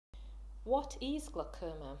What is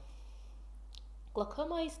glaucoma?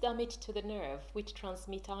 Glaucoma is damage to the nerve which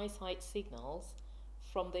transmits eyesight signals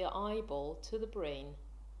from the eyeball to the brain.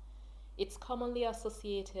 It's commonly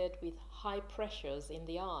associated with high pressures in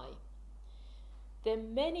the eye. There are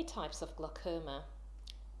many types of glaucoma.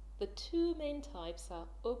 The two main types are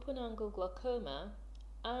open-angle glaucoma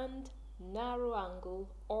and narrow-angle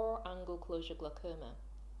or angle-closure glaucoma.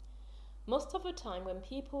 Most of the time when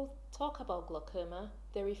people talk about glaucoma,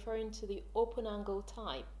 they're referring to the open-angle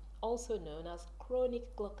type, also known as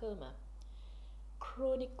chronic glaucoma.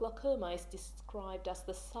 Chronic glaucoma is described as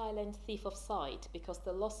the silent thief of sight because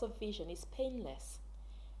the loss of vision is painless.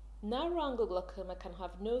 Narrow-angle glaucoma can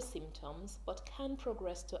have no symptoms but can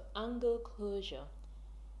progress to angle closure.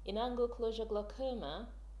 In angle closure glaucoma,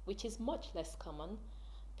 which is much less common,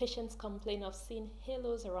 patients complain of seeing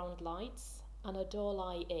halos around lights and a dull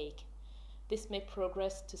eye ache. This may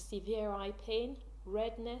progress to severe eye pain,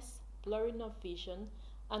 redness, blurring of vision,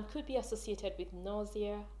 and could be associated with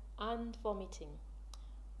nausea and vomiting.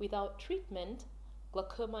 Without treatment,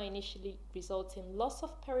 glaucoma initially results in loss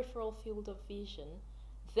of peripheral field of vision,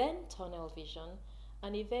 then tunnel vision,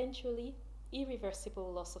 and eventually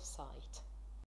irreversible loss of sight.